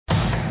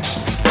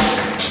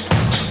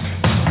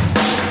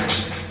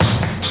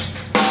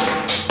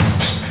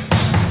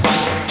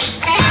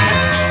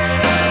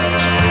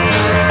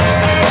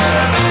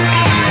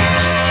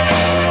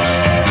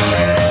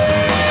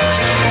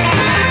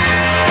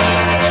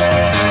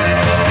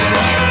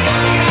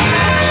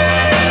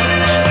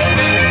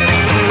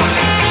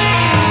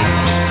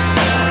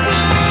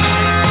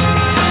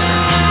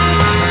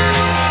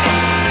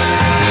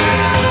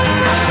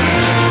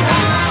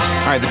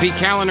Pete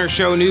Kaliner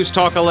Show, News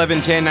Talk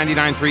 1110,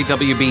 99.3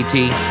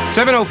 WBT.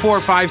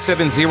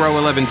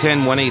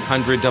 704-570-1110,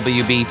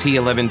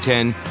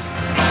 1-800-WBT-1110.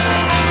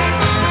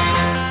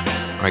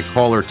 All right,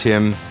 caller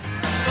Tim.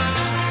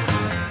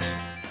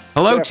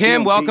 Hello,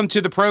 Tim. Welcome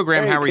to the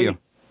program. How are you?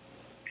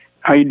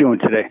 How you doing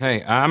today?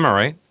 Hey, I'm all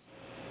right.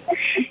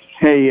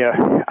 Hey,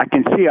 I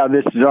can see how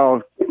this is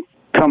all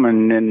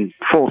coming in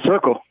full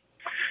circle.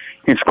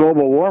 It's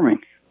global warming.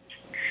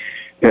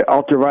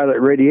 Ultraviolet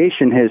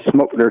radiation has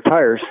smoked their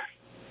tires.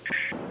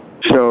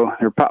 So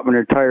they're popping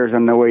their tires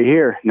on the way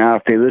here. Now,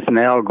 if they listen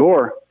to Al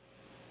Gore,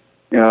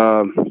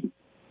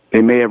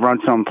 they may have run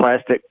some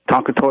plastic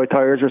Tonka toy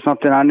tires or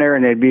something on there,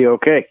 and they'd be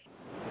okay.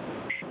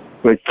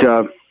 But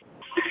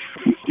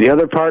the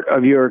other part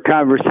of your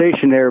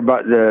conversation there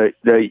about the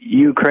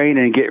Ukraine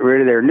and get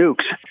rid of their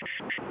nukes,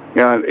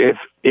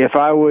 if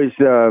I was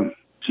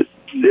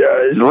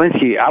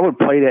Zelensky, I would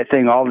play that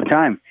thing all the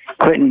time.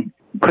 Clinton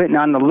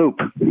on the loop.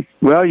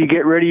 Well, you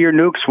get rid of your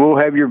nukes, we'll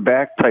have your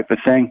back type of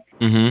thing.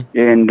 Mm-hmm.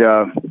 And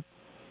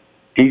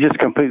he just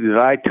completely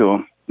lied to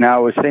him.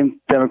 Now, the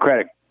same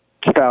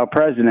Democratic-style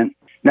president,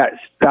 not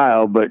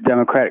style, but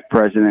Democratic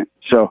president.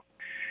 So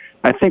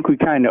I think we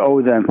kind of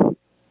owe them.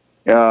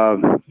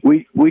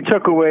 We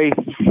took away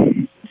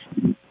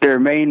their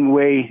main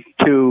way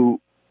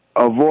to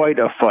avoid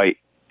a fight,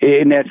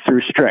 and that's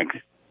through strength.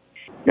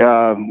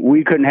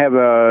 We couldn't have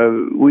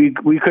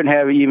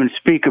even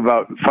speak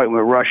about fighting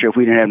with Russia if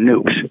we didn't have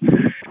nukes.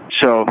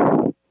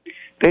 So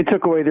they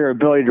took away their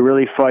ability to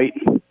really fight,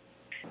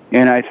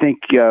 and I think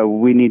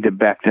we need to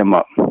back them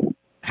up.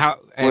 How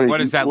and what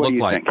does that look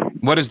like?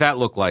 What does that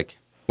look like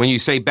when you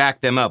say back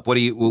them up? What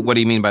do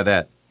you mean by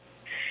that?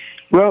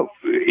 Well,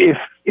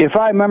 if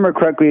I remember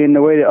correctly, in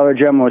the way the other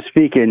gentleman was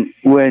speaking,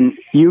 when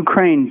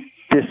Ukraine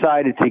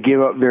decided to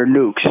give up their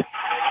nukes,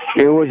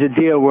 it was a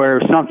deal where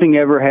if something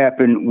ever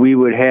happened, we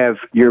would have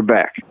your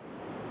back.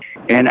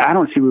 And I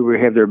don't see we would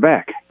have their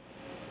back.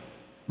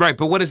 Right,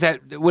 but what does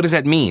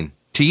that mean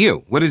to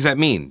you? What does that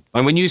mean?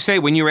 And when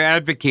you're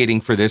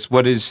advocating for this,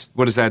 what does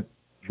that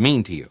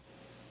mean to you?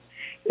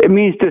 It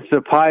means to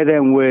supply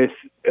them with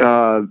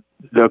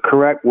the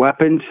correct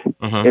weapons.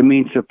 Uh-huh. It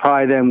means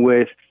supply them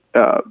with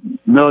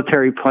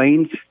military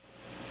planes.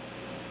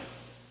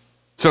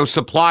 So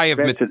supply of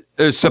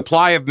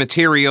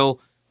material,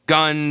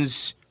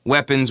 guns,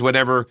 weapons,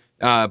 whatever,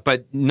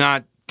 but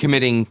not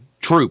committing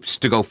troops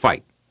to go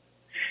fight.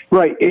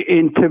 Right,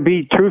 and to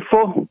be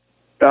truthful,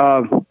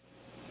 send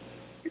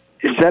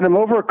them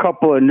over a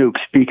couple of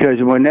nukes,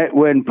 because when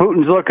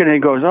Putin's looking and he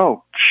goes,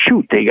 "Oh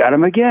shoot, they got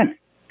him again."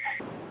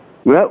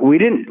 Well, we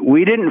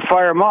didn't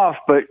fire him off,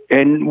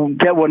 and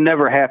that will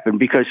never happen,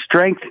 because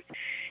strength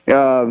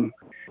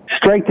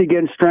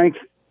against strength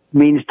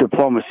means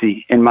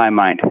diplomacy in my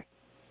mind.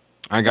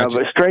 I got you.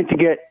 But strength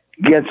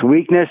against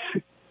weakness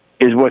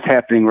is what's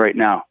happening right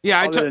now.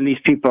 Yeah, Other than these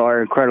people are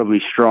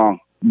incredibly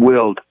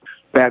strong-willed,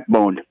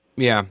 backboned.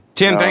 Yeah.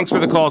 Tim, thanks for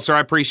the call, sir.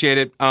 I appreciate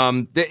it.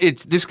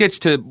 This gets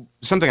to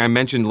something I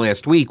mentioned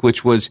last week,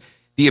 which was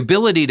the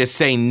ability to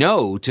say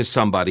no to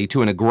somebody,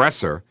 to an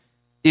aggressor,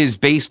 is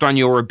based on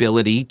your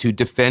ability to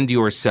defend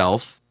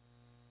yourself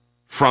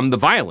from the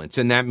violence.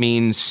 And that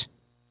means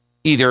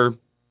either,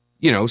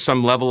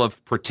 some level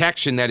of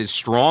protection that is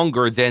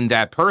stronger than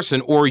that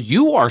person, or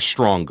you are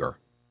stronger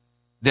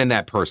than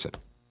that person,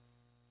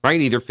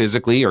 right? Either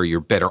physically or you're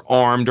better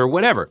armed or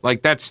whatever.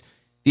 Like, that's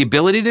the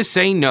ability to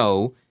say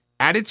no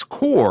at its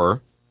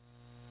core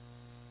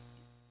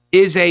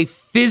is a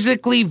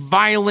physically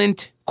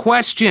violent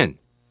question.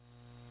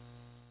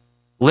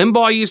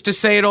 Limbaugh used to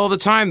say it all the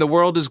time. The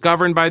world is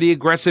governed by the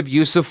aggressive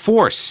use of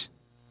force.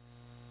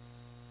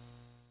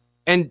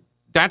 And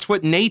that's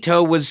what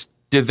NATO was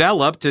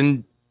developed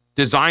and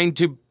designed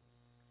to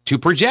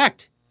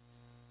project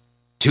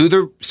to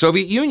the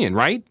Soviet Union,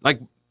 right? Like,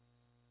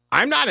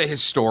 I'm not a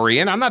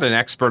historian. I'm not an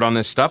expert on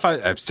this stuff.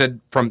 I've said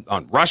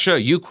on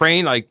Russia,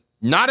 Ukraine,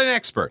 not an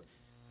expert.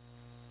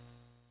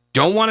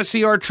 Don't want to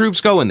see our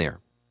troops go in there.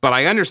 But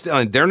I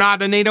understand they're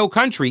not a NATO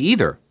country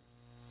either.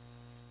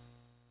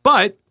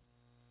 But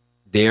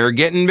they're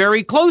getting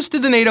very close to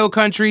the NATO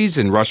countries,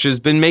 and Russia's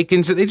been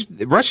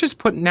Russia's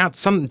putting out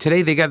something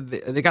today. They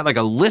got like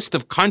a list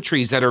of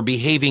countries that are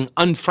behaving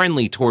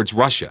unfriendly towards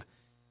Russia.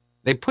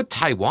 They put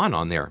Taiwan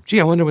on there.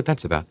 Gee, I wonder what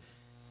that's about.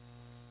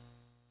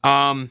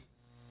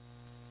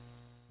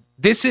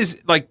 This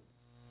is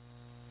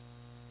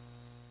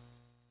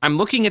I'm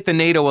looking at the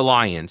NATO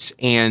alliance,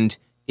 and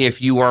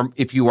if you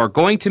are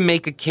going to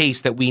make a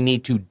case that we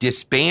need to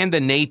disband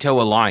the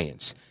NATO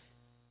alliance,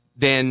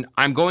 then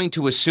I'm going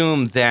to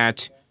assume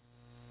that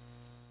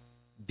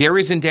there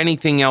isn't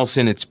anything else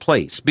in its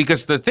place.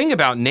 Because the thing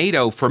about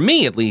NATO, for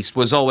me at least,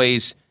 was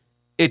always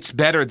it's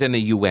better than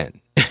the UN.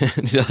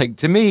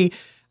 To me,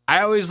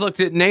 I always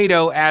looked at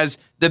NATO as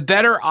the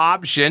better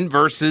option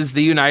versus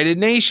the United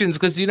Nations,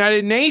 because the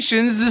United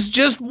Nations is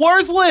just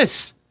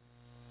worthless.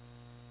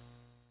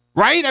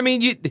 Right? I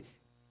mean,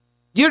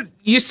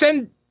 you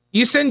send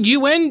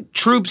UN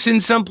troops in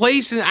some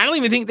place, and I don't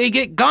even think they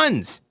get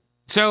guns.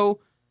 So,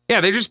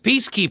 yeah, they're just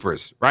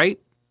peacekeepers, right?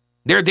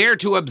 They're there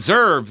to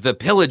observe the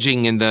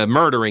pillaging and the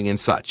murdering and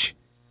such.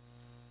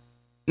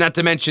 Not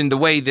to mention the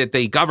way that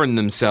they govern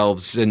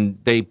themselves, and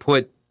they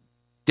put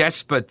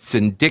despots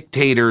and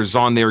dictators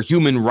on their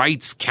human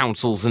rights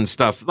councils and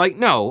stuff. Like,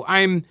 no,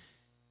 I'm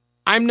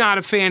not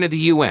a fan of the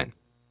UN.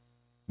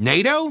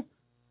 NATO?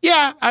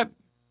 Yeah,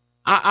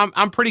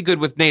 I'm pretty good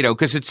with NATO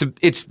because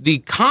it's the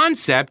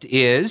concept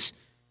is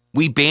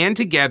we band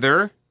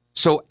together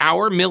so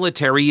our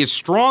military is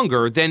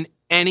stronger than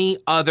any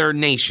other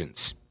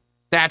nations.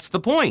 That's the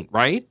point,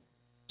 right?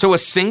 So a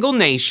single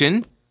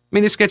nation. I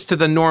mean, this gets to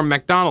the Norm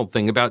Macdonald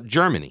thing about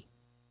Germany,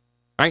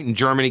 right? And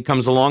Germany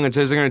comes along and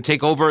says they're going to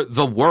take over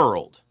the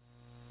world.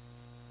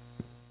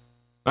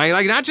 Right?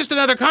 Like not just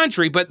another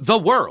country, but the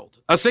world.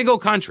 A single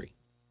country.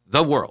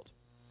 The world.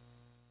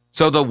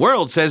 So the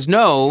world says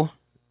no,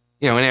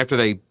 and after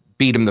they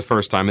beat him the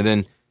first time, and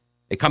then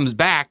it comes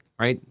back,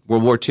 right?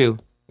 World War II. We're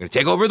going to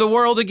take over the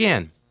world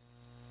again.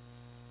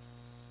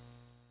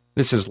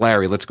 This is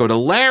Larry. Let's go to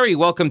Larry.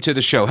 Welcome to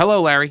the show.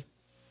 Hello, Larry.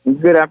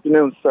 Good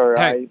afternoon, sir.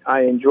 Hey.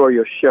 I enjoy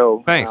your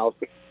show. Thanks.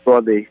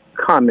 For the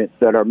comments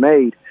that are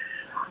made.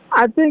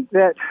 I think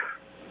that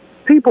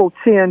people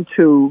tend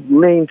to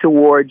lean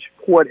towards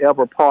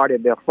whatever party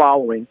they're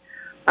following.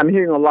 I'm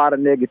hearing a lot of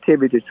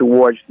negativity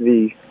towards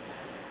the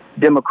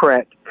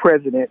Democrat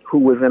president who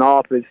was in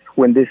office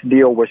when this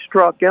deal was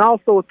struck, and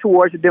also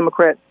towards the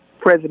Democrat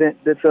president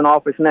that's in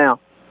office now.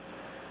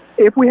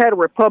 If we had a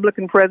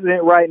Republican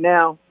president right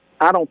now,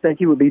 I don't think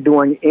he would be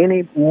doing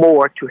any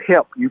more to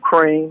help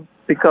Ukraine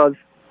because,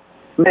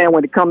 man,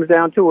 when it comes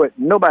down to it,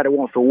 nobody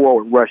wants a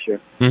war with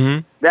Russia.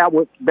 Mm-hmm. That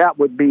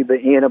would be the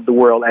end of the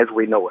world as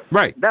we know it.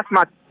 Right. That's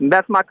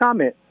my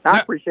comment. I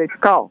appreciate the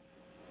call.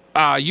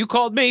 You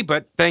called me,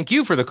 but thank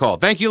you for the call.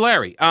 Thank you,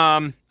 Larry.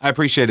 I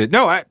appreciate it.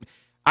 No,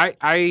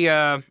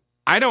 I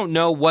don't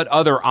know what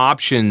other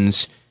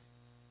options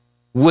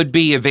would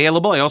be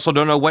available. I also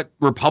don't know what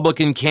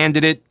Republican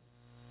candidate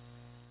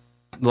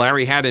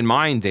Larry had in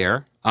mind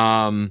there.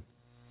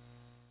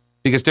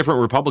 Because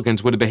different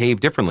Republicans would have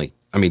behaved differently.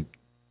 I mean,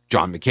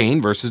 John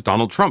McCain versus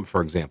Donald Trump,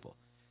 for example.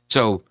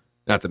 So,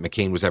 not that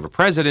McCain was ever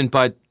president,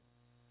 but,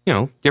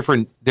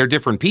 they're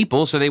different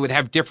people, so they would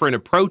have different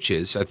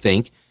approaches, I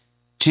think,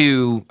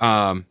 to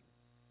the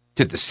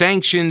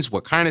sanctions,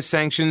 what kind of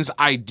sanctions.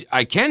 I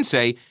can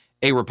say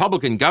a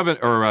Republican governor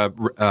or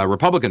a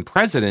Republican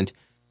president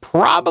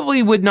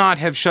probably would not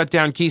have shut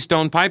down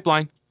Keystone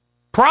Pipeline.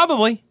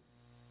 Probably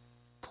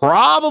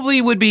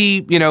would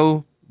be,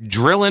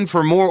 drilling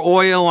for more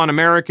oil on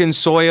American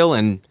soil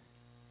and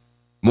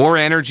more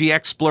energy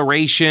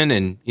exploration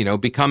and,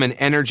 become an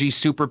energy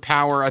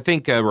superpower. I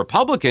think a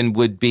Republican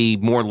would be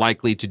more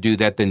likely to do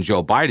that than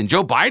Joe Biden.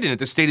 Joe Biden at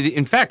the State of the...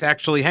 In fact,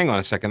 actually, hang on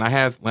a second. I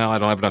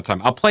don't have enough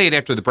time. I'll play it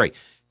after the break.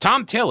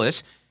 Tom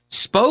Tillis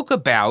spoke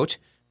about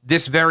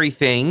this very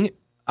thing,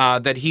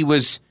 that he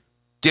was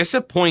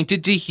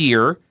disappointed to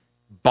hear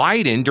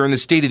Biden during the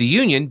State of the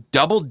Union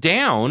doubled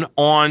down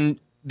on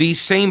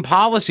these same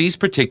policies,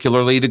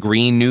 particularly the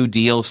Green New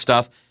Deal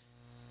stuff.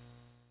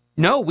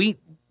 No, we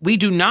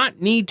do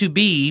not need to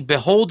be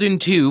beholden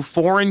to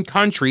foreign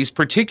countries,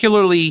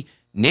 particularly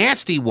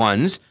nasty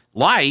ones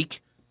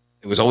like,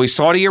 it was always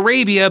Saudi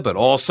Arabia, but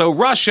also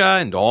Russia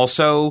and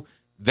also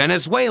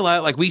Venezuela.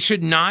 Like, we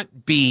should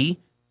not be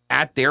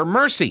at their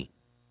mercy.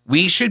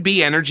 We should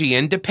be energy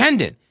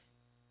independent.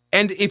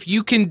 And if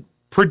you can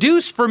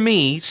produce for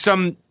me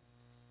some,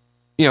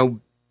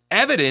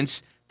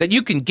 evidence that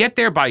you can get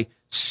there by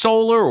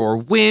solar or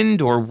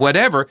wind or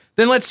whatever,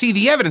 then let's see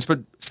the evidence.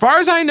 But as far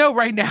as I know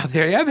right now,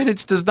 the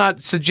evidence does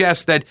not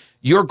suggest that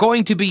you're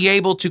going to be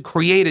able to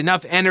create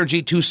enough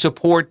energy to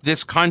support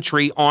this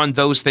country on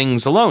those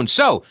things alone.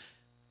 So,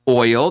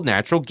 oil,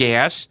 natural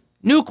gas,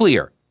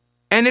 nuclear.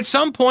 And at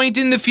some point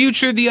in the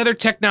future, the other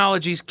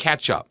technologies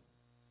catch up.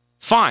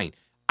 Fine.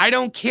 I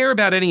don't care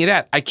about any of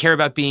that. I care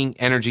about being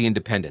energy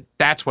independent.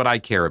 That's what I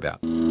care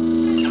about.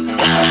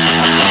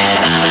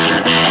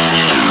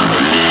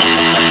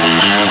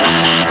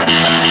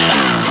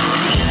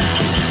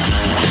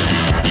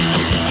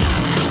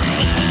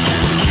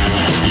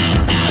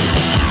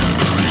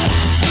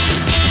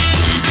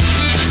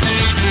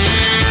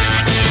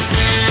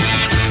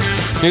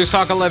 News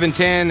Talk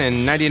 1110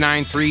 and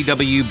 99.3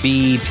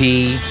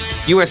 WBT.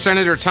 U.S.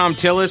 Senator Tom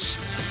Tillis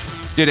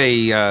did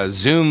a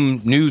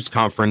Zoom news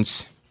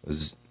conference. A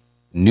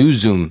new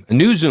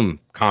Zoom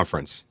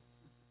conference.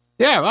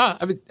 Yeah, well,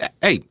 I mean,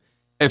 hey,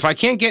 if I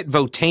can't get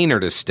Votainer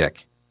to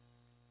stick,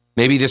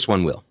 maybe this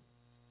one will.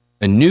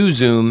 A new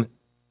Zoom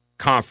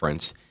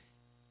conference.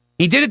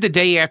 He did it the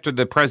day after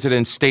the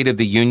president's State of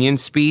the Union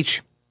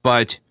speech,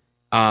 but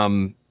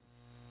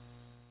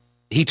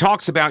he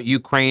talks about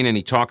Ukraine and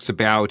he talks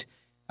about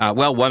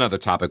one other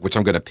topic, which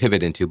I'm going to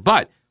pivot into.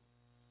 But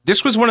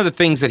this was one of the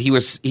things that he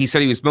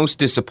said he was most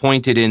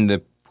disappointed in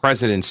the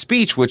president's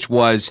speech, which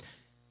was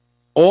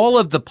all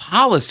of the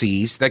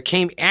policies that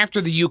came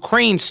after the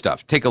Ukraine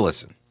stuff. Take a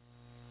listen.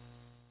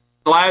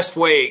 Last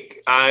week,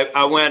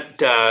 I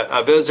went,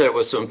 I visited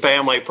with some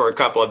family for a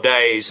couple of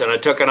days, and I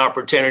took an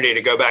opportunity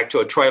to go back to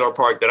a trailer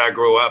park that I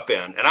grew up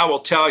in. And I will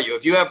tell you,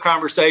 if you have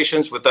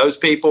conversations with those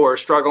people who are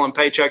struggling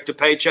paycheck to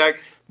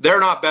paycheck, they're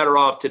not better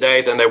off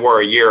today than they were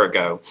a year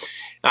ago.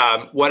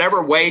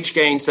 Whatever wage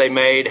gains they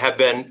made have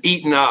been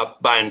eaten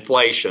up by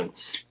inflation.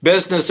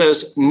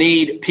 Businesses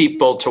need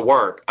people to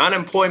work.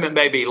 Unemployment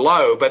may be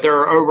low, but there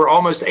are over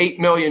almost 8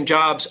 million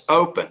jobs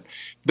open.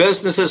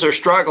 Businesses are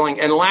struggling.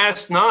 And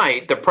last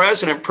night, the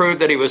president proved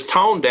that he was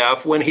tone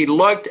deaf when he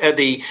looked at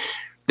the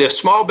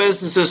small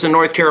businesses in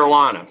North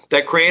Carolina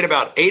that create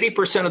about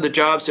 80% of the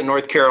jobs in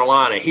North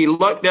Carolina. He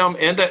looked them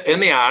in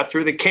the eye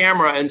through the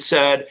camera and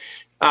said,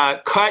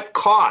 cut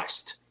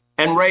cost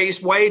and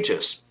raise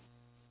wages.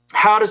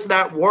 How does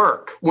that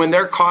work when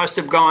their costs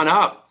have gone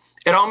up?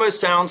 It almost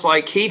sounds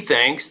like he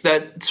thinks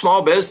that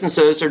small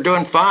businesses are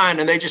doing fine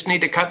and they just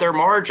need to cut their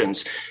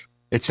margins.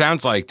 It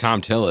sounds like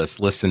Tom Tillis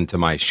listened to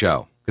my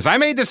show because I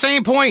made the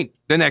same point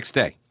the next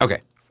day. Okay.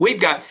 We've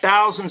got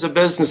thousands of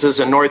businesses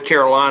in North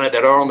Carolina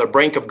that are on the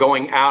brink of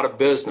going out of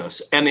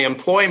business, and the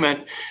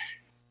employment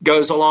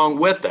goes along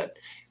with it.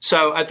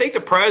 So I think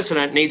the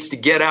president needs to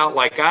get out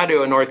like I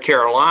do in North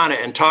Carolina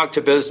and talk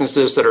to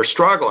businesses that are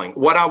struggling.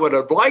 What I would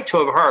have liked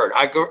to have heard,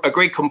 I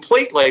agree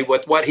completely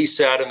with what he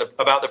said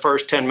about the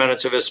first 10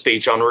 minutes of his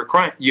speech on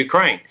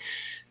Ukraine.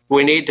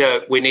 We need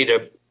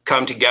to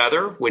come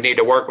together. We need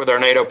to work with our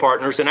NATO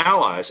partners and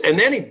allies. And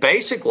then he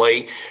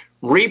basically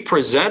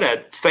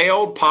represented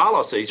failed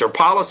policies or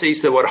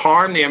policies that would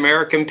harm the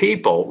American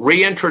people,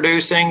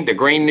 reintroducing the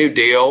Green New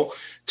Deal,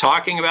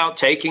 talking about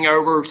taking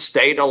over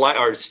state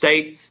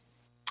elections,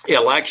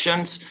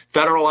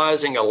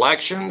 federalizing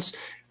elections.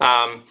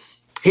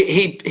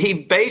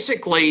 He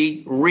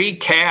basically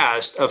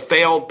recast a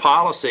failed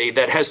policy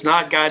that has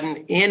not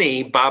gotten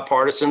any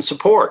bipartisan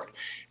support.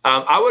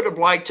 I would have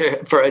liked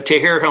to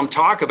hear him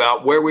talk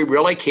about where we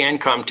really can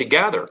come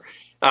together.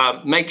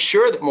 Make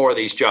sure that more of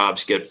these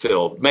jobs get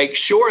filled. Make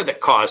sure that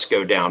costs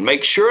go down.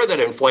 Make sure that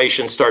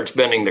inflation starts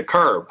bending the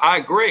curve. I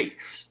agree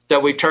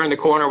that we turned the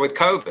corner with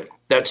COVID.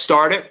 That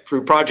started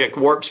through Project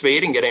Warp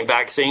Speed and getting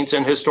vaccines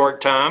in historic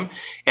time.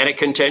 And it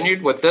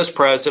continued with this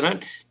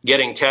president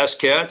getting test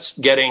kits,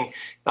 getting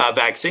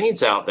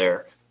vaccines out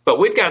there. But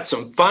we've got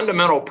some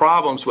fundamental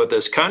problems with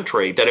this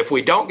country that if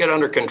we don't get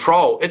under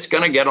control, it's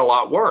going to get a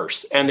lot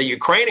worse. And the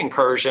Ukraine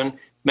incursion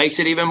makes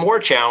it even more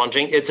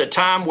challenging. It's a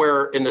time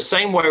where, in the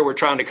same way we're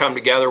trying to come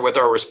together with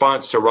our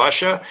response to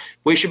Russia,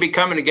 we should be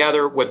coming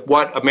together with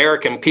what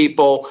American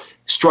people,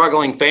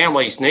 struggling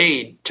families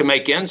need to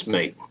make ends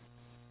meet.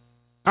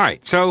 All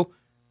right. So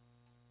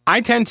I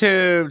tend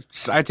to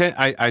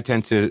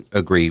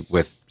agree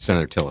with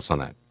Senator Tillis on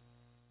that.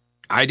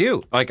 I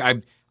do. Like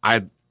I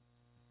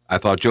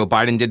thought Joe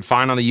Biden did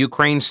fine on the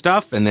Ukraine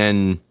stuff and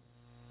then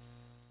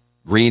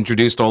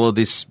reintroduced all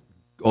these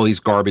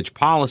garbage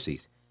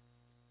policies,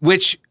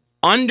 which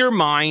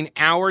undermine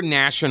our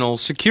national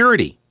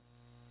security.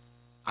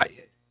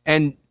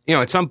 And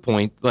at some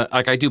point,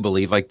 like I do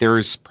believe, like there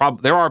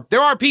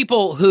are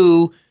people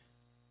who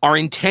are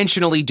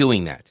intentionally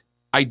doing that.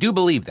 I do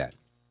believe that.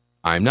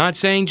 I'm not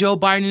saying Joe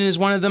Biden is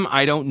one of them.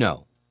 I don't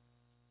know.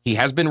 He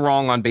has been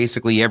wrong on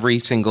basically every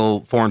single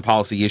foreign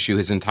policy issue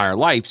his entire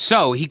life,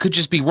 so he could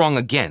just be wrong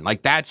again.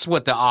 Like that's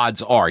what the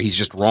odds are. He's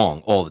just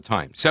wrong all the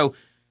time. So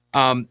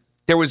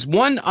there was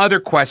one other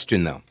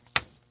question, though.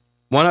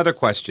 One other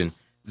question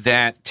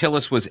that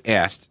Tillis was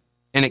asked,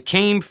 and it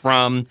came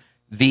from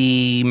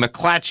the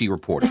McClatchy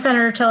report.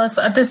 Senator Tillis,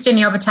 this is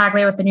Danielle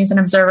Battaglia with the News and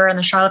Observer and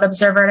the Charlotte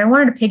Observer, and I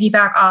wanted to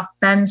piggyback off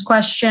Ben's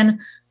question.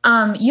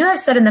 You have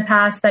said in the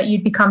past that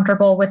you'd be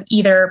comfortable with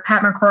either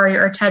Pat McCrory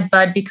or Ted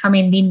Budd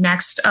becoming the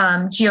next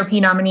GOP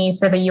nominee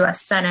for the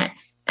U.S. Senate.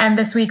 And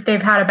this week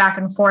they've had a back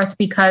and forth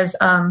because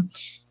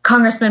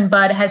Congressman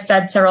Budd has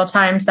said several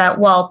times that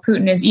while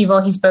Putin is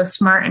evil, he's both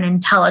smart and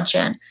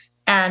intelligent.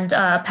 And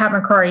Pat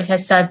McCrory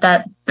has said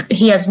that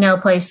he has no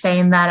place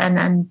saying that,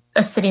 and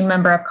a sitting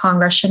member of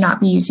Congress should not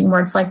be using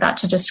words like that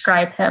to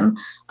describe him.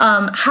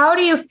 How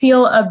do you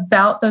feel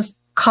about those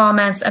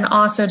comments, and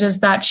also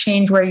does that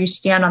change where you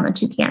stand on the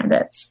two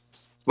candidates?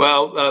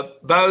 Well,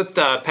 both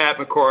Pat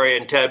McCrory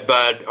and Ted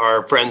Budd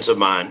are friends of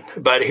mine.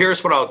 But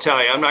here's what I'll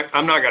tell you. I'm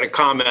not going to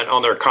comment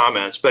on their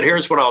comments, but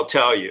here's what I'll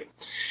tell you.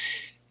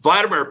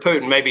 Vladimir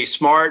Putin may be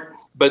smart,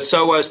 but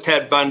so was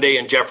Ted Bundy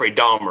and Jeffrey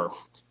Dahmer.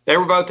 They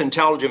were both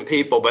intelligent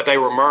people, but they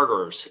were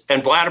murderers.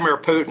 And Vladimir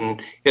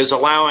Putin is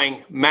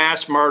allowing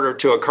mass murder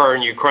to occur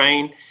in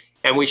Ukraine,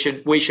 and we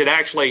should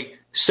actually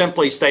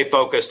simply stay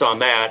focused on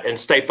that and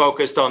stay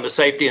focused on the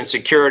safety and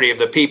security of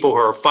the people who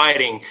are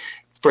fighting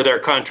for their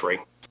country.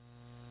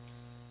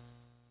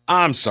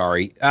 I'm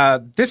sorry.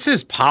 This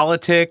is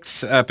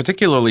politics,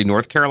 particularly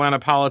North Carolina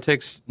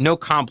politics. No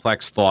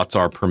complex thoughts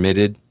are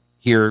permitted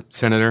here,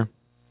 Senator.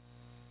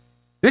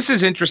 This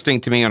is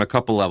interesting to me on a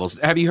couple levels.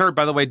 Have you heard,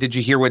 by the way, did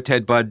you hear what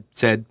Ted Budd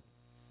said?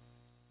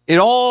 It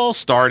all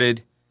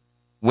started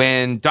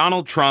when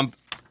Donald Trump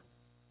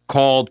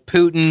called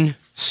Putin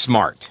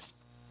smart.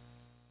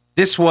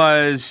 This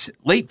was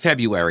late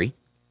February,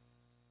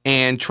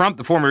 And Trump,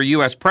 the former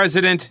U.S.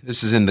 president,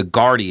 this is in the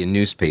Guardian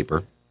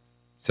newspaper.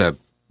 It's a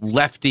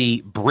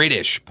lefty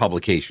British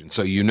publication,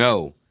 so you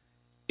know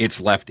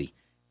it's lefty.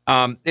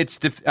 Trump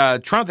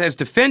has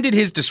defended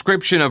his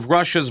description of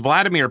Russia's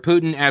Vladimir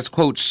Putin as,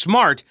 quote,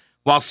 smart,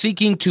 while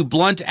seeking to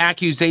blunt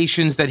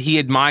accusations that he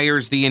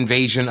admires the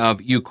invasion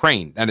of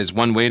Ukraine. That is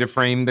one way to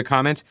frame the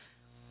comment.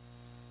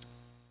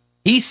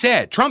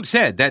 Trump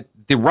said that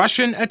the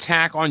Russian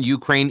attack on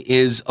Ukraine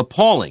is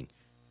appalling.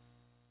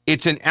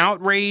 It's an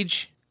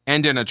outrage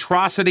and an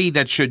atrocity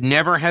that should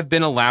never have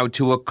been allowed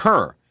to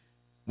occur.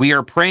 We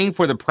are praying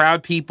for the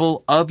proud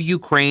people of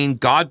Ukraine.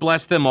 God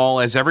bless them all.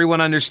 As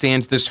everyone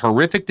understands, this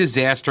horrific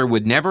disaster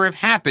would never have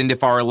happened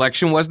if our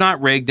election was not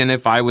rigged and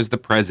if I was the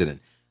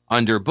president.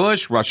 Under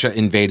Bush, Russia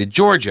invaded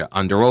Georgia.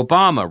 Under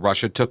Obama,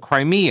 Russia took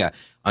Crimea.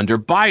 Under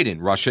Biden,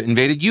 Russia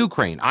invaded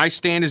Ukraine. I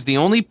stand as the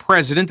only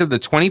president of the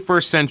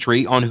 21st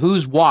century on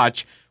whose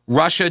watch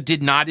Russia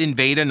did not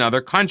invade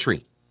another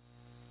country.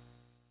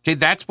 Okay,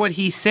 that's what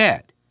he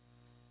said.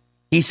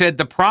 He said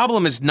the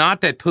problem is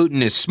not that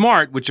Putin is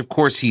smart, which of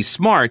course he's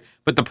smart,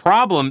 but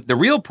the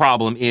real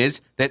problem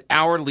is that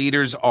our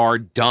leaders are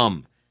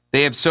dumb.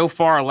 They have so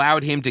far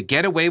allowed him to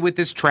get away with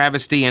this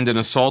travesty and an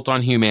assault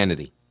on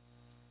humanity.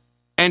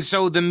 And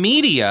so the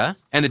media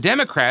and the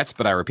Democrats,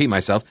 but I repeat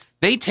myself,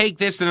 they take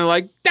this and they're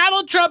like,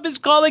 Donald Trump is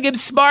calling him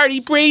smart.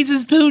 He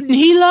praises Putin.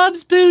 He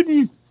loves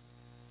Putin.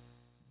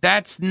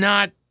 That's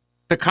not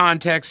the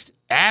context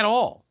at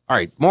all. All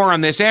right, more on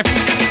this after.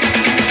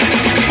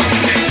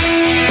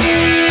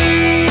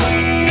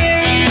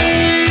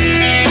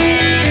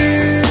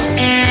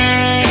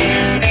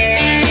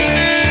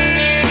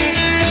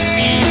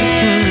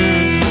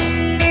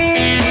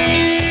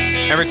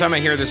 Every time I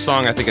hear this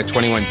song, I think of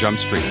 21 Jump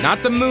Street.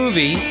 Not the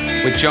movie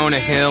with Jonah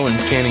Hill and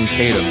Channing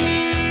Tatum.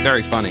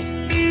 Very funny.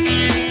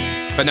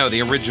 But no,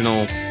 the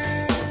original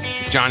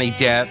Johnny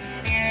Depp,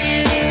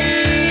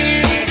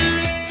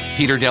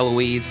 Peter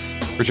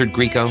DeLuise, Richard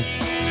Grieco.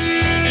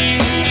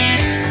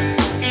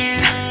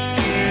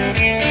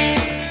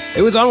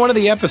 It was on one of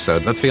the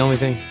episodes. That's the only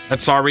thing.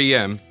 That's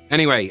REM.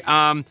 Anyway,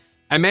 I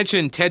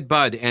mentioned Ted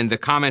Budd and the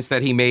comments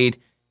that he made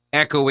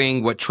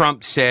echoing what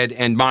Trump said,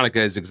 and Monica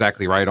is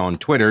exactly right on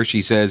Twitter.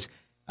 She says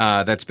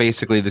that's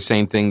basically the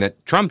same thing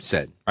that Trump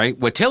said, right?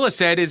 What Tilla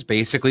said is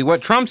basically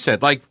what Trump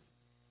said. Like,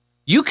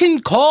 you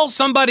can call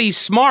somebody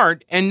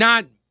smart and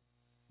not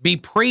be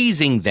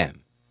praising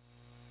them,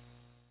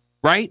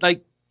 right?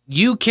 Like,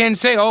 you can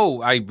say, oh,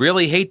 I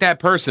really hate that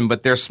person,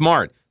 but they're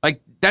smart.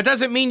 Like, that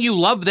doesn't mean you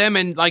love them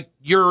and, like,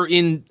 you're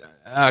in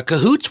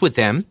cahoots with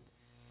them.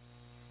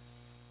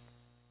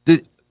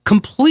 The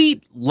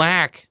complete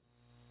lack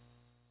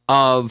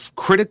of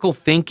critical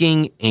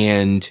thinking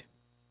and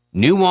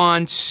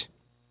nuance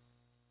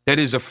that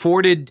is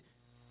afforded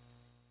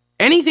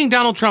anything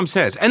Donald Trump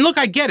says. And look,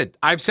 I get it.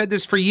 I've said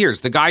this for years.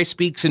 The guy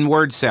speaks in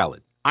word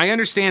salad. I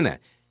understand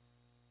that.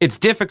 It's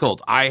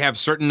difficult. I have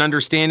certain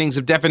understandings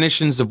of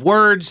definitions of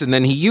words, and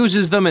then he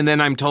uses them, and then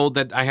I'm told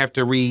that I have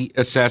to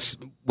reassess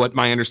what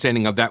my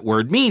understanding of that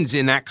word means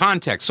in that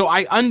context. So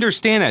I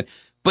understand that.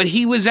 But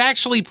he was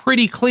actually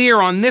pretty clear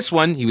on this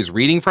one. He was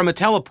reading from a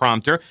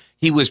teleprompter.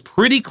 He was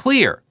pretty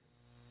clear.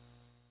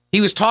 He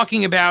was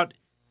talking about,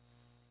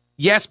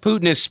 yes,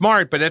 Putin is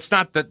smart, but that's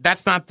not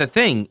the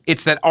thing.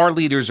 It's that our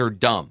leaders are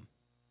dumb.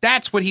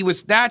 That's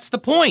the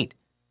point.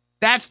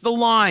 That's the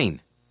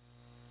line.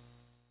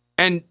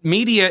 And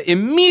media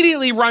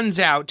immediately runs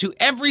out to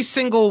every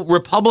single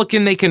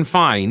Republican they can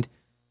find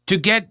to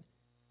get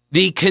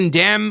the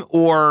condemn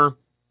or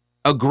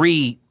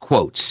agree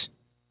quotes.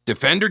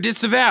 Defend or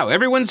disavow.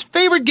 Everyone's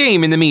favorite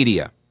game in the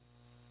media.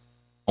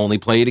 Only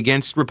played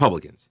against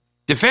Republicans.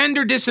 Defend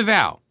or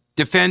disavow.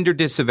 Defend or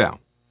disavow.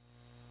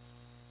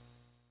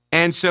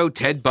 And so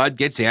Ted Budd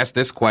gets asked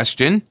this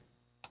question,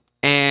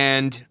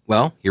 and,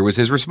 well, here was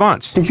his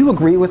response. Did you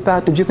agree with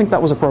that? Did you think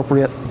that was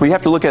appropriate? We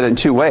have to look at it in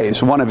two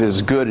ways. One of it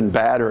is good and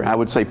bad, or I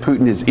would say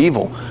Putin is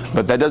evil,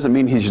 but that doesn't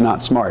mean he's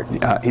not smart.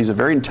 He's a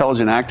very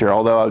intelligent actor,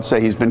 although I would say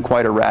he's been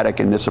quite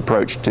erratic in this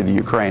approach to the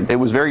Ukraine. It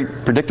was very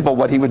predictable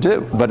what he would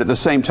do, but at the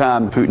same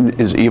time, Putin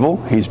is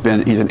evil. He's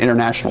an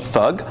international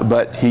thug,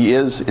 but he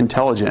is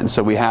intelligent,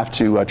 so we have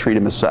to treat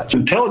him as such.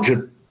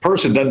 Intelligent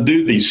person doesn't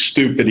do these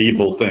stupid,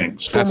 evil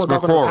things. Former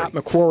Governor Pat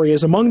McCrory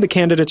is among the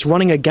candidates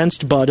running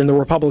against Budd in the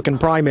Republican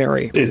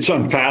primary. It's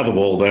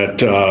unfathomable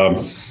that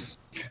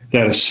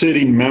a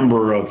sitting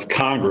member of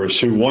Congress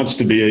who wants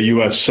to be a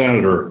U.S.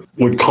 senator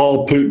would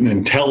call Putin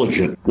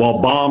intelligent while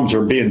bombs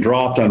are being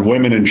dropped on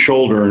women and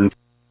children.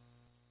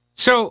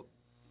 So,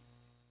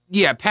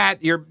 yeah,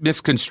 Pat, you're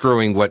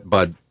misconstruing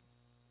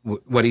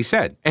what he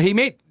said.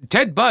 And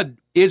Ted Budd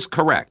is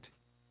correct.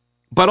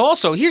 But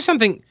also, here's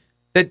something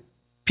that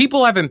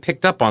people haven't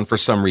picked up on for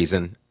some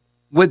reason.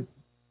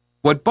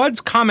 What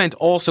Budd's comment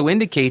also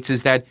indicates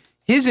is that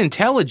his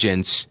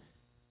intelligence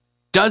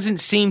doesn't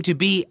seem to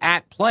be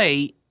at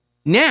play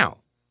now.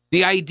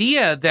 The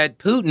idea that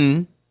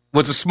Putin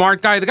was a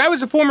smart guy, the guy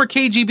was a former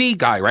KGB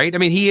guy, right? I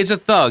mean, he is a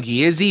thug,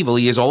 he is evil,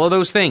 he is all of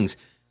those things.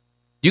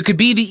 You could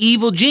be the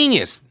evil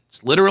genius.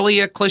 It's literally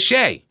a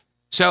cliche.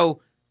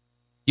 So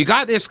You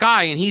got this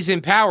guy and he's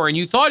in power and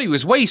you thought he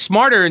was way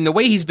smarter, and the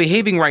way he's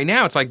behaving right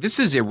now, it's like, this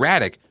is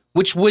erratic,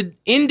 which would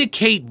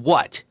indicate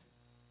what?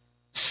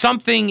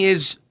 Something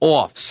is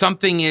off.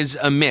 Something is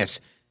amiss.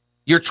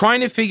 You're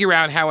trying to figure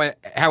out how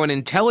an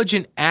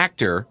intelligent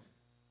actor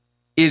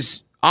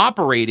is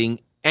operating,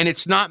 and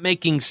it's not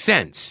making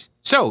sense.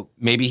 So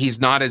maybe he's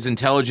not as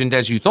intelligent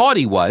as you thought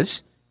he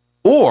was,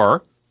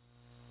 or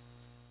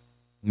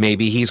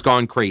maybe he's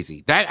gone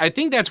crazy. I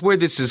think that's where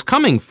this is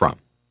coming from.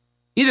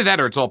 Either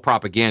that or it's all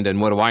propaganda, and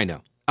what do I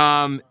know?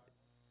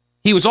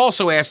 He was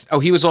also asked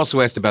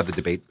about the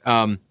debate,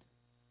 I'll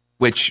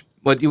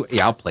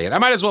play it. I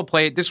might as well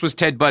play it. This was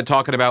Ted Budd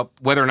talking about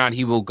whether or not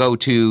he will go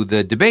to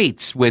the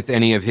debates with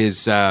any of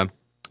his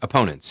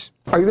opponents.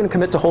 Are you going to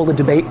commit to hold a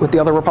debate with the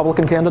other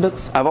Republican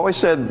candidates? I've always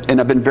said,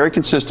 and I've been very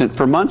consistent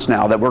for months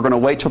now, that we're going to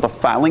wait till the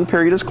filing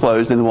period is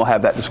closed and then we'll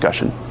have that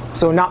discussion.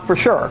 So not for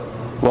sure?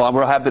 Well,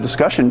 we'll have the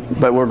discussion,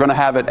 but we're going to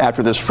have it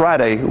after this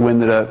Friday when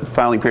the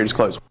filing period is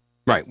closed.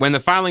 Right. When the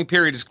filing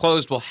period is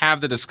closed, we'll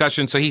have the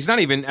discussion. So he's not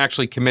even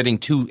actually committing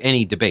to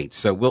any debates.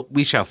 So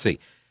we shall see.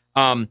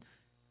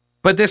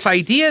 But this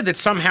idea that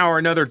somehow or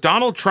another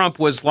Donald Trump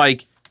was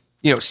like,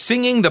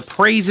 singing the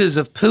praises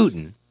of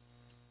Putin,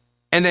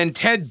 and then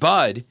Ted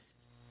Budd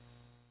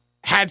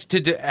has to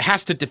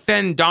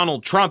defend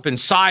Donald Trump and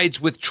sides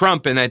with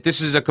Trump, and that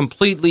this is a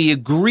completely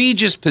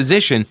egregious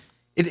position.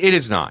 It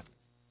is not.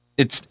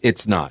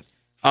 It's not.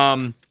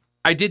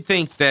 I did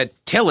think that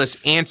Tillis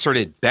answered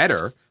it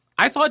better.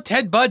 I thought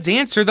Ted Budd's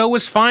answer, though,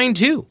 was fine,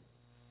 too.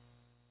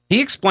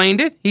 He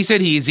explained it. He said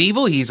he's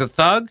evil, he's a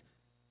thug,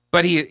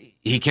 but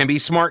he can be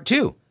smart,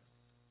 too.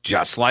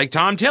 Just like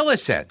Tom Tillis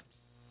said.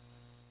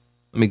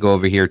 Let me go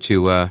over here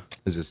to,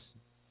 is this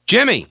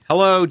Jimmy?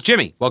 Hello,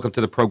 Jimmy. Welcome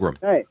to the program.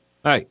 Hey.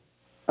 Hi.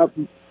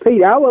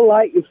 Pete, I would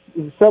like if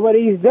some of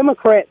these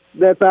Democrats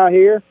that's out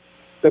here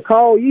to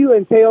call you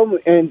and tell me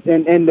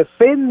and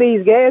defend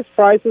these gas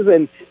prices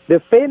and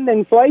defend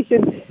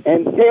inflation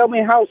and tell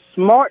me how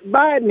smart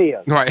Biden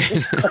is. Right.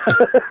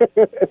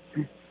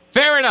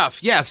 Fair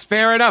enough. Yes,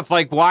 fair enough.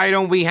 Like, why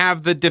don't we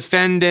have the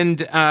defend and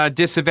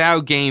disavow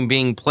game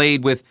being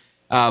played with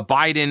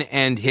Biden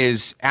and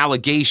his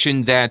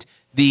allegation that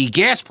the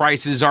gas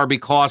prices are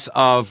because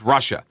of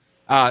Russia?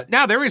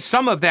 Now, there is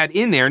some of that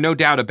in there, no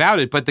doubt about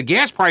it, but the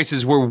gas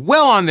prices were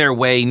well on their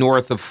way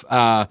north of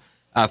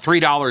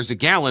 $3 a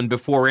gallon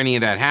before any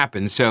of that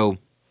happened. So,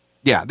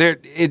 yeah,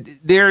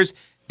 there is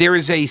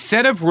a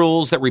set of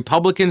rules that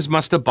Republicans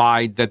must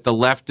abide that the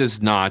left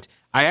does not.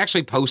 I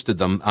actually posted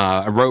them.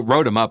 I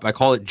wrote them up. I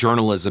call it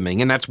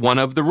journalisming, and that's one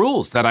of the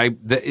rules that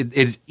it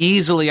is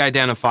easily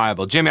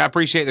identifiable. Jimmy, I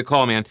appreciate the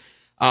call, man.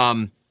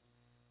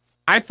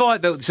 I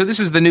thought, so this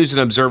is the News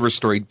and Observer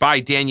story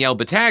by Danielle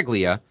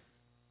Battaglia,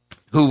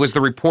 who was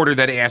the reporter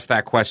that asked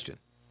that question.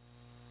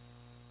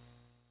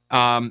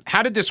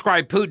 How to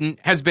describe Putin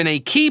has been a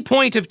key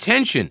point of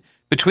tension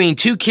between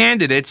two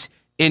candidates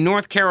in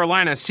North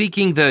Carolina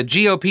seeking the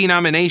GOP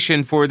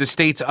nomination for the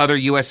state's other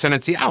U.S.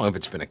 Senate seat. I don't know if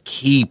it's been a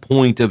key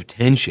point of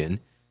tension.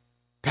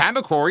 Pat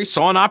McCrory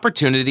saw an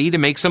opportunity to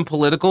make some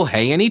political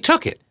hay, and he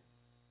took it.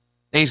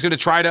 And he's going to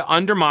try to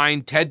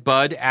undermine Ted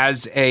Budd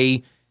as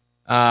a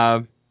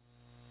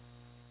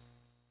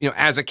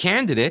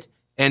candidate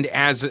and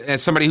as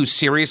somebody who's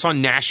serious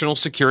on national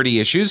security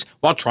issues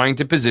while trying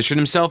to position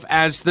himself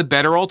as the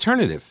better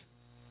alternative.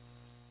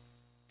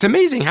 It's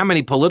amazing how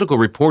many political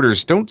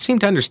reporters don't seem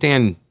to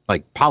understand,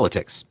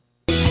 politics.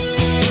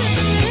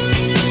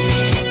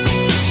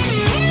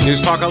 News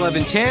Talk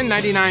 1110,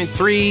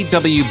 99.3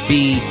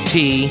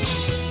 WBT.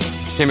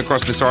 Came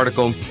across this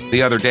article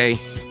the other day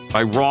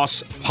by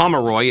Ross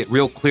Pomeroy at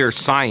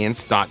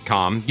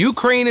RealClearScience.com.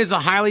 Ukraine is a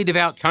highly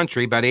devout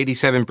country. About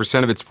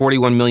 87% of its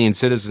 41 million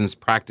citizens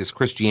practice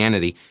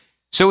Christianity.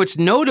 So it's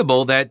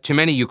notable that to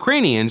many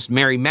Ukrainians,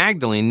 Mary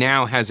Magdalene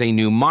now has a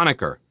new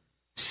moniker,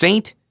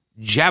 Saint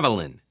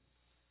Javelin.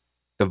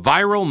 The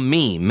viral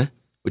meme,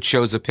 which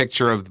shows a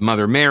picture of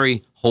Mother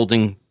Mary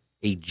holding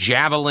a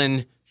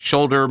javelin,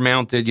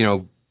 shoulder-mounted,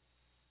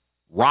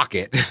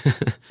 rocket,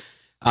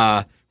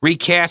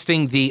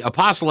 recasting the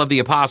Apostle of the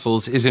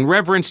Apostles, is in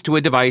reverence to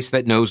a device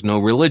that knows no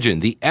religion.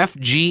 The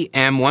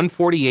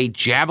FGM-148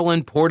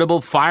 Javelin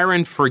Portable Fire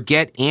and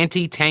Forget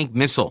anti-tank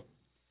missile.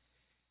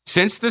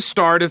 Since the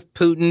start of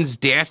Putin's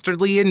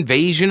dastardly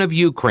invasion of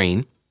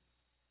Ukraine,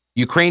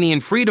 Ukrainian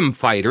freedom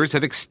fighters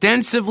have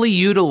extensively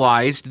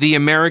utilized the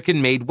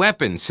American-made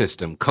weapon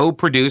system,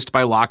 co-produced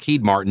by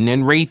Lockheed Martin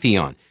and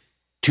Raytheon,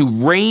 to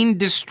rain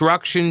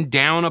destruction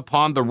down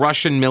upon the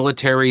Russian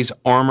military's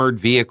armored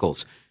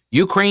vehicles.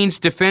 Ukraine's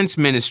defense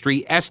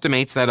ministry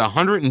estimates that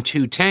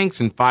 102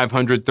 tanks and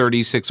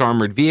 536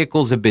 armored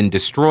vehicles have been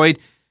destroyed.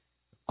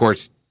 Of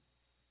course,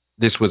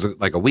 this was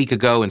like a week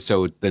ago, and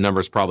so the number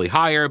is probably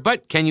higher,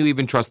 but can you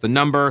even trust the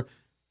number?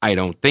 I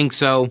don't think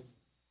so.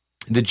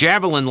 The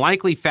Javelin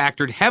likely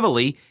factored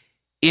heavily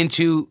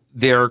into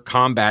their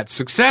combat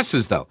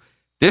successes, though.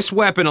 This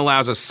weapon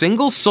allows a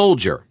single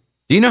soldier.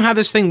 Do you know how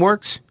this thing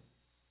works?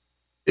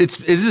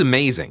 It is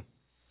amazing.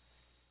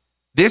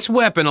 This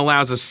weapon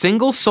allows a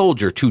single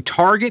soldier to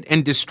target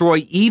and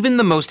destroy even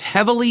the most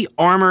heavily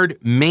armored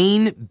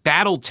main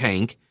battle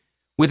tank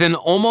with an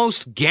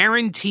almost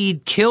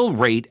guaranteed kill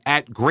rate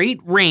at great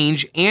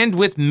range and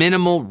with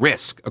minimal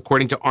risk,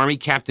 according to Army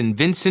Captain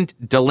Vincent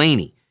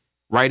Delaney,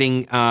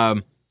 writing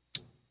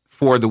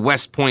for the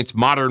West Point's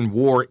Modern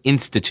War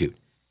Institute.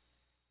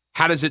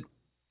 How does it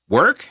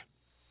work?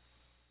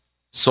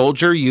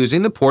 Soldier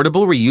using the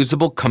Portable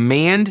Reusable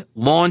Command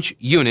Launch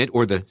Unit,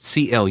 or the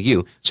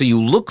CLU. So you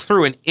look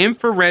through an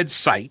infrared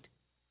sight,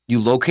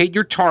 you locate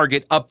your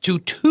target up to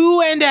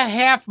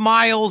 2.5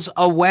 miles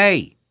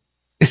away.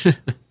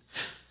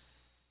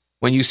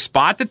 When you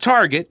spot the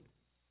target,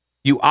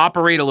 you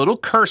operate a little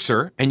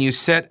cursor and you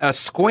set a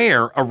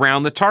square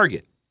around the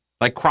target,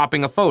 like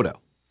cropping a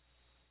photo.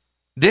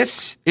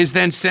 This is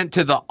then sent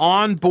to the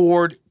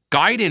onboard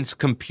guidance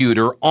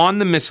computer on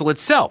the missile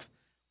itself,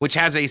 which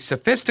has a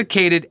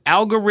sophisticated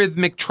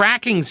algorithmic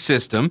tracking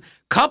system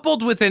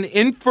coupled with an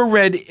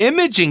infrared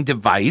imaging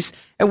device.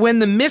 And when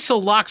the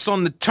missile locks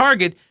on the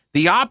target,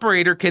 the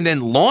operator can then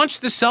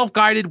launch the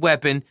self-guided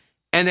weapon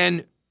and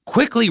then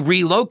quickly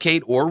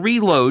relocate or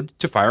reload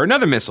to fire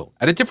another missile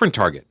at a different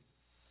target.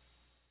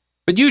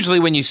 But usually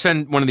when you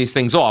send one of these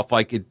things off,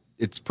 like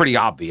it's pretty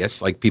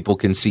obvious, like people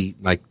can see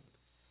like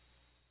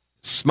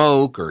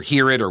smoke or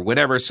hear it or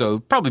whatever. So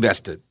probably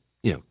best to,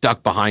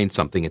 duck behind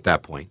something at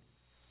that point.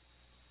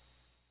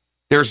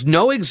 There's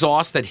no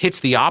exhaust that hits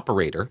the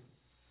operator,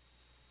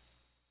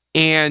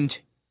 and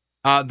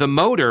the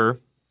motor,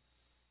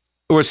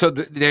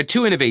 there are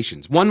two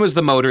innovations. One was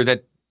the motor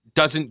that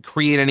doesn't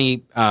create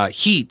any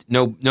heat,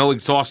 no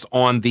exhaust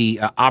on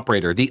the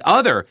operator. The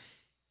other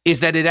is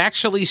that it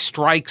actually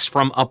strikes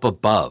from up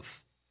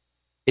above.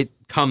 It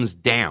comes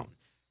down.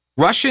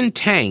 Russian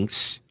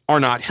tanks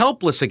are not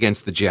helpless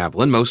against the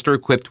Javelin. Most are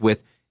equipped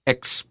with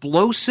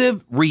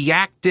explosive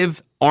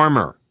reactive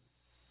armor.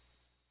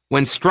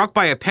 When struck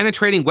by a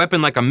penetrating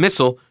weapon like a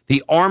missile,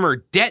 the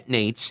armor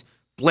detonates,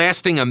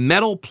 blasting a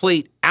metal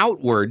plate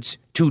outwards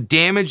to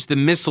damage the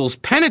missile's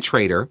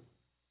penetrator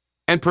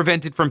and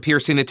prevent it from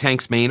piercing the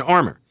tank's main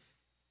armor.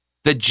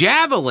 The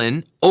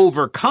Javelin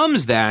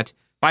overcomes that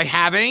by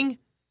having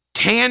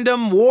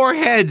tandem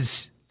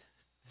warheads.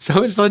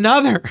 So it's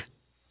another.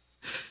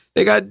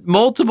 They got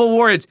multiple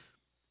warheads.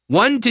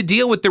 One to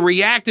deal with the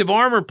reactive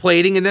armor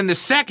plating, and then the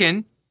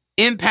second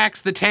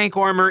impacts the tank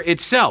armor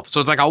itself. So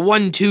it's like a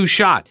 1-2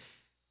 shot.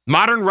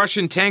 Modern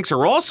Russian tanks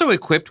are also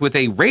equipped with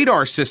a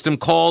radar system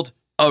called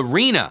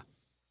Arena,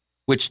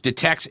 which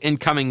detects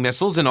incoming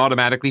missiles and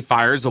automatically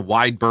fires a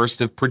wide burst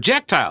of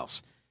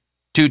projectiles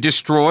to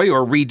destroy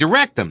or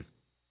redirect them.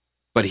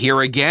 But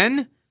here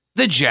again,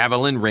 the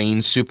Javelin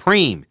reigns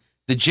supreme.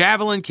 The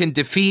Javelin can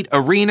defeat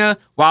Arena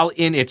while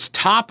in its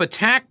top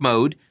attack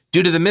mode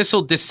due to the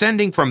missile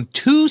descending from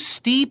too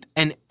steep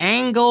an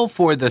angle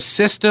for the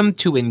system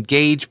to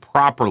engage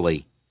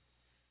properly.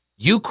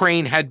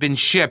 Ukraine had been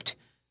shipped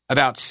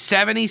about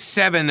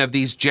 77 of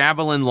these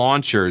Javelin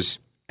launchers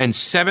and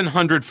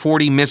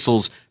 740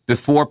 missiles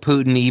before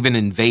Putin even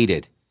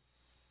invaded.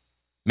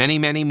 Many,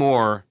 many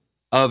more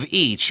of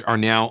each are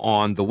now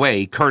on the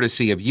way,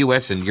 courtesy of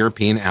U.S. and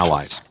European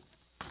allies.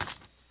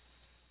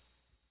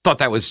 Thought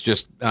that was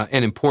just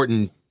an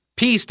important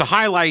piece to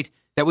highlight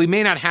that we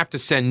may not have to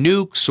send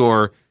nukes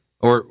or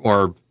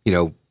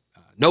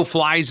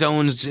no-fly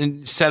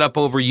zones set up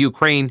over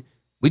Ukraine.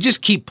 We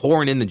just keep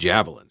pouring in the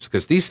Javelins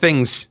because these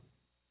things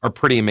are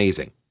pretty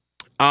amazing.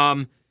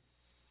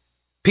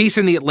 Piece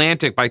in the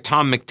Atlantic by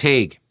Tom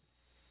McTague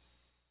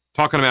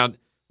talking about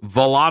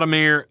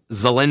Volodymyr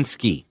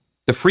Zelensky.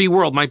 The free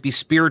world might be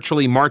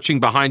spiritually marching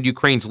behind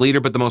Ukraine's leader,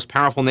 but the most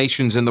powerful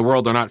nations in the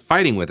world are not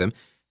fighting with him.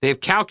 They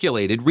have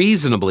calculated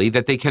reasonably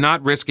that they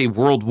cannot risk a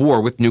world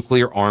war with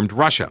nuclear-armed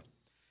Russia.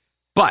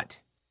 But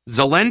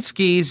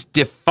Zelensky's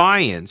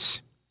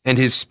defiance and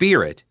his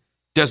spirit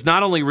does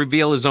not only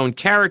reveal his own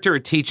character,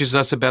 it teaches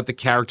us about the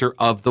character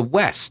of the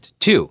West,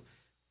 too.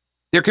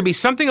 There can be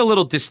something a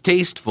little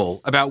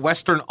distasteful about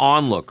Western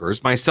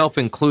onlookers, myself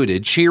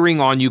included, cheering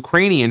on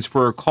Ukrainians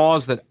for a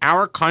cause that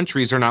our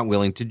countries are not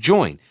willing to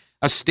join,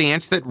 a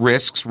stance that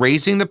risks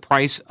raising the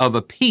price of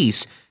a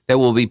peace that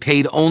will be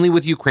paid only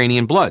with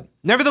Ukrainian blood.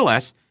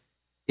 Nevertheless,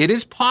 it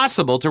is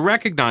possible to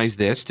recognize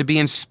this, to be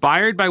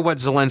inspired by what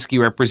Zelensky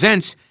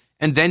represents,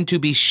 and then to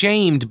be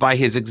shamed by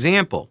his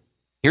example.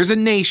 Here's a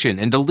nation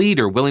and a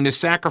leader willing to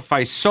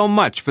sacrifice so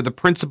much for the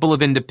principle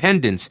of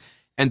independence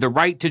and the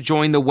right to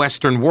join the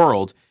Western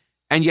world,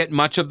 and yet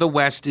much of the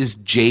West is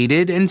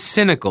jaded and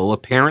cynical,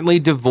 apparently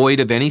devoid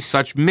of any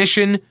such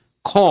mission,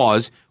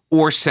 cause,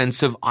 or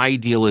sense of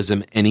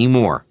idealism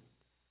anymore.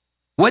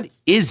 What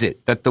is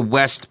it that the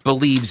West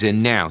believes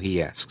in now,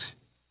 he asks.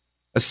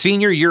 A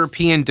senior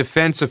European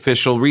defense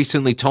official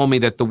recently told me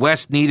that the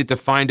West needed to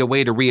find a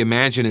way to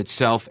reimagine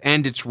itself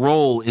and its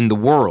role in the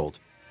world.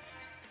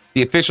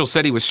 The official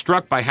said he was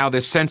struck by how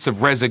this sense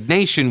of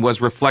resignation was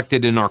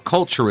reflected in our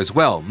culture as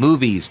well.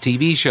 Movies,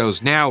 TV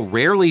shows now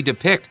rarely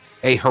depict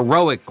a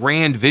heroic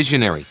grand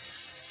visionary,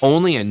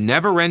 only a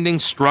never-ending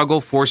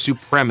struggle for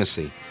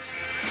supremacy.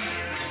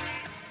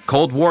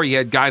 Cold War, you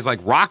had guys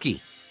like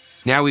Rocky.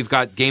 Now we've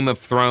got Game of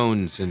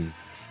Thrones and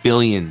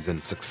Billions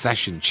and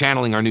Succession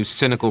channeling our new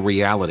cynical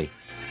reality.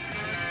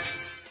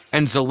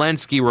 And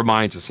Zelensky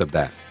reminds us of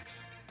that.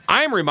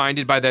 I am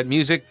reminded by that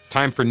music.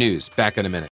 Time for news. Back in a minute.